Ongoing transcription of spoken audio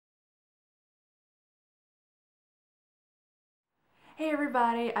Hey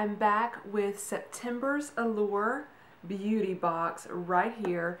everybody, I'm back with September's Allure beauty box right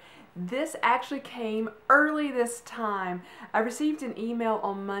here. This actually came early this time. I received an email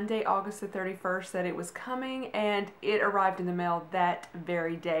on Monday, August the 31st that it was coming, and it arrived in the mail that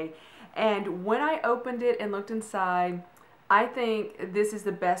very day. And when I opened it and looked inside, I think this is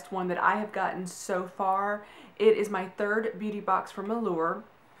the best one that I have gotten so far. It is my third beauty box from Allure.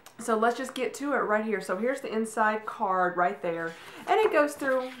 So let's just get to it right here. So here's the inside card right there, and it goes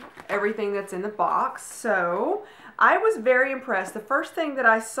through everything that's in the box. So I was very impressed. The first thing that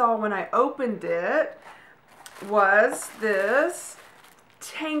I saw when I opened it was this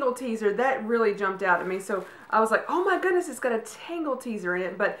Tangle Teezer. That really jumped out at me. So I was like, oh my goodness, it's got a Tangle Teezer in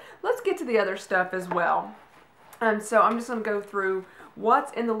it. But let's get to the other stuff as well. So I'm just going to go through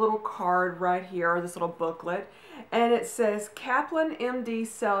what's in the little card right here, or this little booklet. And it says Kaplan MD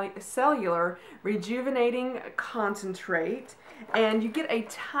Cellular Rejuvenating Concentrate. And you get a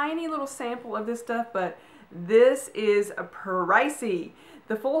tiny little sample of this stuff, but this is pricey.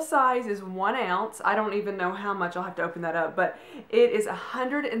 The full size is 1 ounce. I don't even know how much. I'll have to open that up. But it is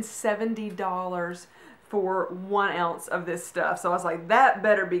 $170 for 1 ounce of this stuff. So I was like, that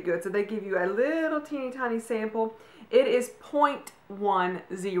better be good. So they give you a little teeny tiny sample. It is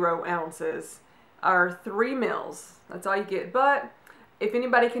 0.10 ounces, or 3 mils. That's all you get. But if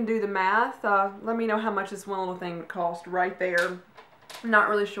anybody can do the math, let me know how much this one little thing cost right there. I'm not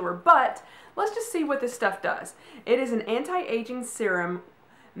really sure, but let's just see what this stuff does. It is an anti-aging serum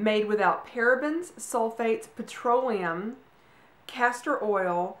made without parabens, sulfates, petroleum, castor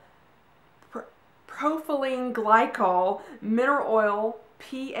oil, propylene glycol, mineral oil,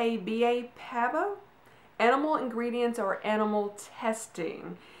 PABA. Animal ingredients or animal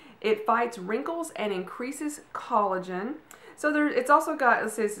testing. It fights wrinkles and increases collagen. So it's also got, it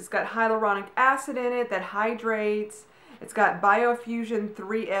says it's got hyaluronic acid in it that hydrates. It's got Biofusion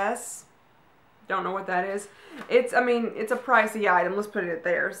 3S. Don't know what that is. It's a pricey item. Let's put it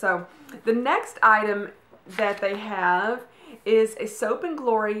there. So the next item that they have is a Soap &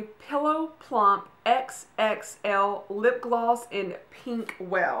 Glory Pillow Plump XXL Lip Gloss in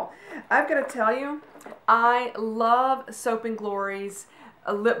Pinkwell. I've got to tell you, I love Soap & Glory's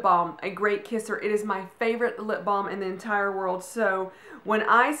lip balm, A Great Kisser. It is my favorite lip balm in the entire world. So when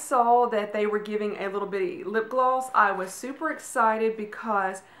I saw that they were giving a little bitty lip gloss, I was super excited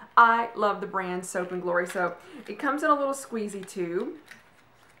because I love the brand Soap & Glory. So it comes in a little squeezy tube.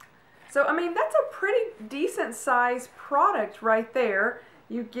 So, I mean, that's a pretty decent size product right there.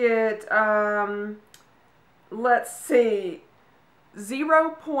 You get, let's see,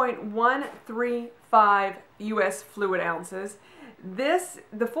 0.135 US fluid ounces.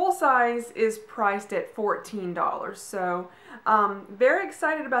 The full size is priced at $14. So, very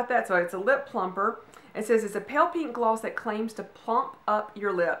excited about that. So, it's a lip plumper. It says it's a pale pink gloss that claims to plump up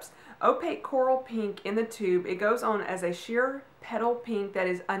your lips. Opaque coral pink in the tube. It goes on as a sheer petal pink that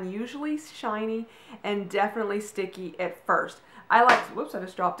is unusually shiny and definitely sticky at first. I like, whoops, I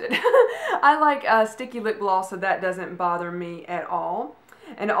just dropped it. I like sticky lip gloss, so that doesn't bother me at all.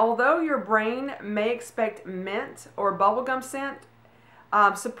 And although your brain may expect mint or bubblegum scent,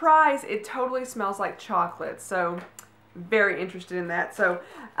 surprise, it totally smells like chocolate. So very interested in that. So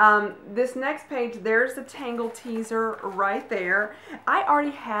this next page, there's the Tangle Teezer right there. I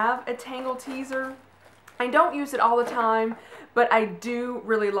already have a Tangle Teezer. I don't use it all the time, but I do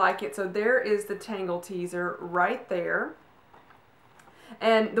really like it. So there is the Tangle Teezer right there.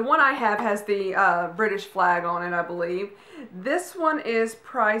 And the one I have has the British flag on it, I believe. This one is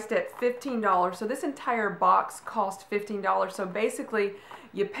priced at $15. So this entire box cost $15. So basically,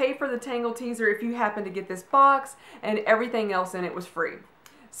 you pay for the Tangle Teezer if you happen to get this box, and everything else in it was free.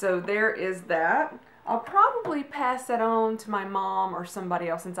 So there is that. I'll probably pass that on to my mom or somebody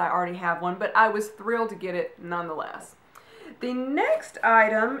else since I already have one, but I was thrilled to get it nonetheless. The next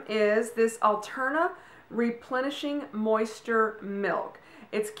item is this Alterna Replenishing Moisture Milk.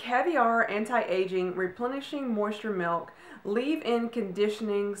 It's caviar anti-aging replenishing moisture milk leave-in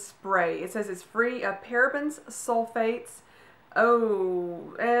conditioning spray. It says it's free of parabens, sulfates,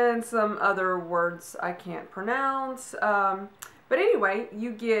 and some other words I can't pronounce. But anyway,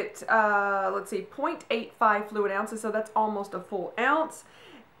 you get, let's see, 0.85 fluid ounces, so that's almost a full ounce.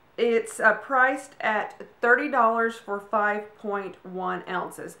 It's priced at $30 for 5.1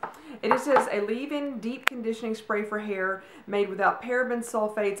 ounces. It says a leave-in deep conditioning spray for hair made without parabens,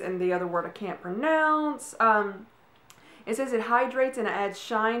 sulfates, and the other word I can't pronounce. It says it hydrates and adds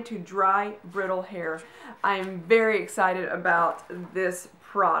shine to dry, brittle hair. I'm very excited about this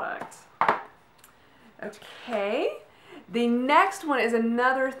product. Okay. The next one is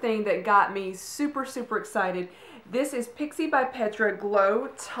another thing that got me super, super excited. This is Pixi by Petra Glow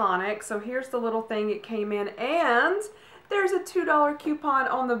Tonic. So here's the little thing it came in, and there's a $2 coupon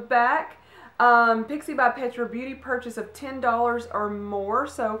on the back. Pixi by Petra beauty purchase of $10 or more.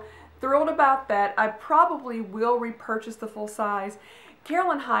 So thrilled about that. I probably will repurchase the full size.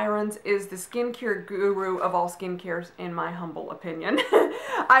 Carolyn Hirons is the skincare guru of all skincare, in my humble opinion.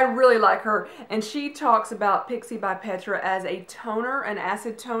 I really like her, and she talks about Pixi by Petra as a toner, an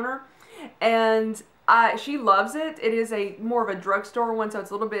acid toner, and she loves it. It is more of a drugstore one, so it's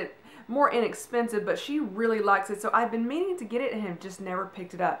a little bit more inexpensive, but she really likes it. So I've been meaning to get it and have just never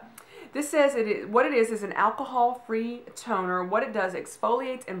picked it up. This says what it is an alcohol-free toner. What it does,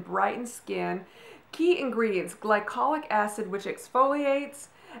 exfoliates and brightens skin. Key ingredients: glycolic acid, which exfoliates;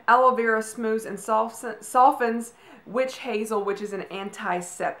 aloe vera smooths and softens; witch hazel, which is an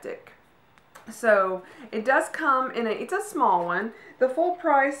antiseptic. So it does come in it's a small one. The full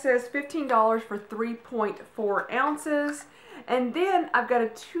price says $15 for 3.4 ounces. And then I've got a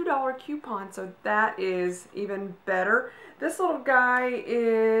 $2 coupon, so that is even better. This little guy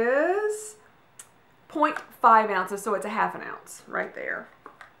is 0.5 ounces, so it's a half an ounce right there.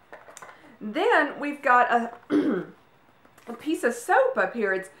 Then we've got a piece of soap up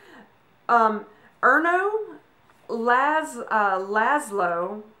here. It's Erno,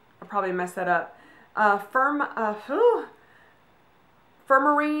 Laszlo, I probably messed that up,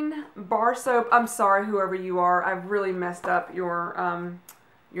 Firmarine bar soap. I'm sorry, whoever you are. I've really messed up your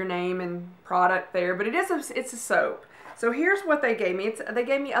name and product there, but it's a soap. So here's what they gave me. They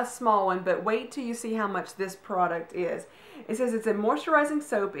gave me a small one, but wait till you see how much this product is. It says it's a moisturizing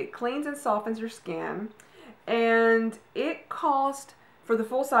soap. It cleans and softens your skin, and it cost, for the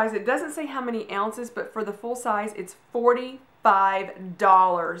full size, it doesn't say how many ounces, but for the full size, it's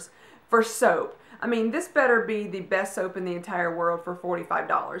 $45 for soap. I mean, this better be the best soap in the entire world for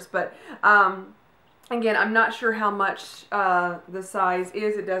 $45. But again, I'm not sure how much the size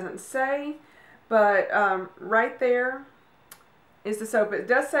is. It doesn't say. But right there is the soap. It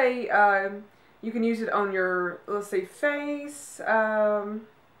does say you can use it on your, let's see, face.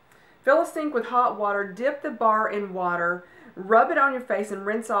 Fill a sink with hot water. Dip the bar in water. Rub it on your face and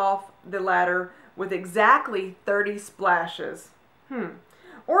rinse off the latter with exactly 30 splashes.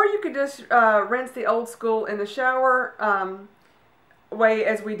 Or you could just rinse the old school in the shower way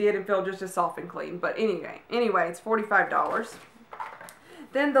as we did and feel just as soft and clean. But anyway, it's $45.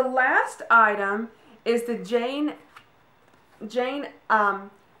 Then the last item is the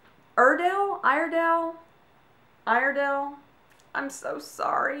Iredale. I'm so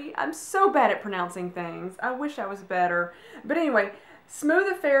sorry. I'm so bad at pronouncing things. I wish I was better. But anyway, Smooth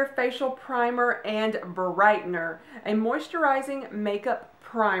Affair Facial Primer and Brightener, a moisturizing makeup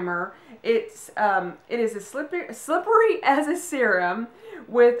primer. It is as slippery as a serum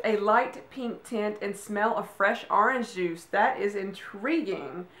with a light pink tint and smell of fresh orange juice. That is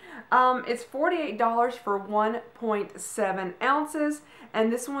intriguing. It's $48 for 1.7 ounces,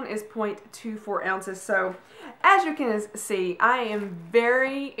 and this one is 0.24 ounces. So as you can see, I am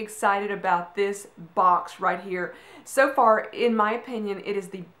very excited about this box right here. So far, in my opinion, it is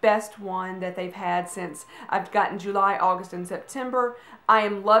the best one that they've had since I've gotten July, August, and September. I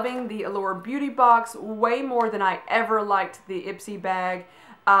am loving the Allure Beauty Box way more than I ever liked the Ipsy bag.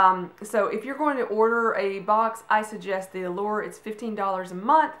 So if you're going to order a box, I suggest the Allure. It's $15 a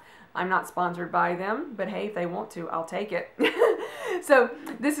month. I'm not sponsored by them, but hey, if they want to, I'll take it. So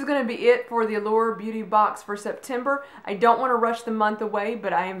this is going to be it for the Allure Beauty Box for September. I don't want to rush the month away,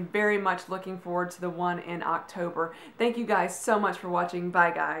 but I am very much looking forward to the one in October. Thank you guys so much for watching.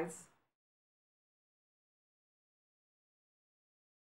 Bye, guys.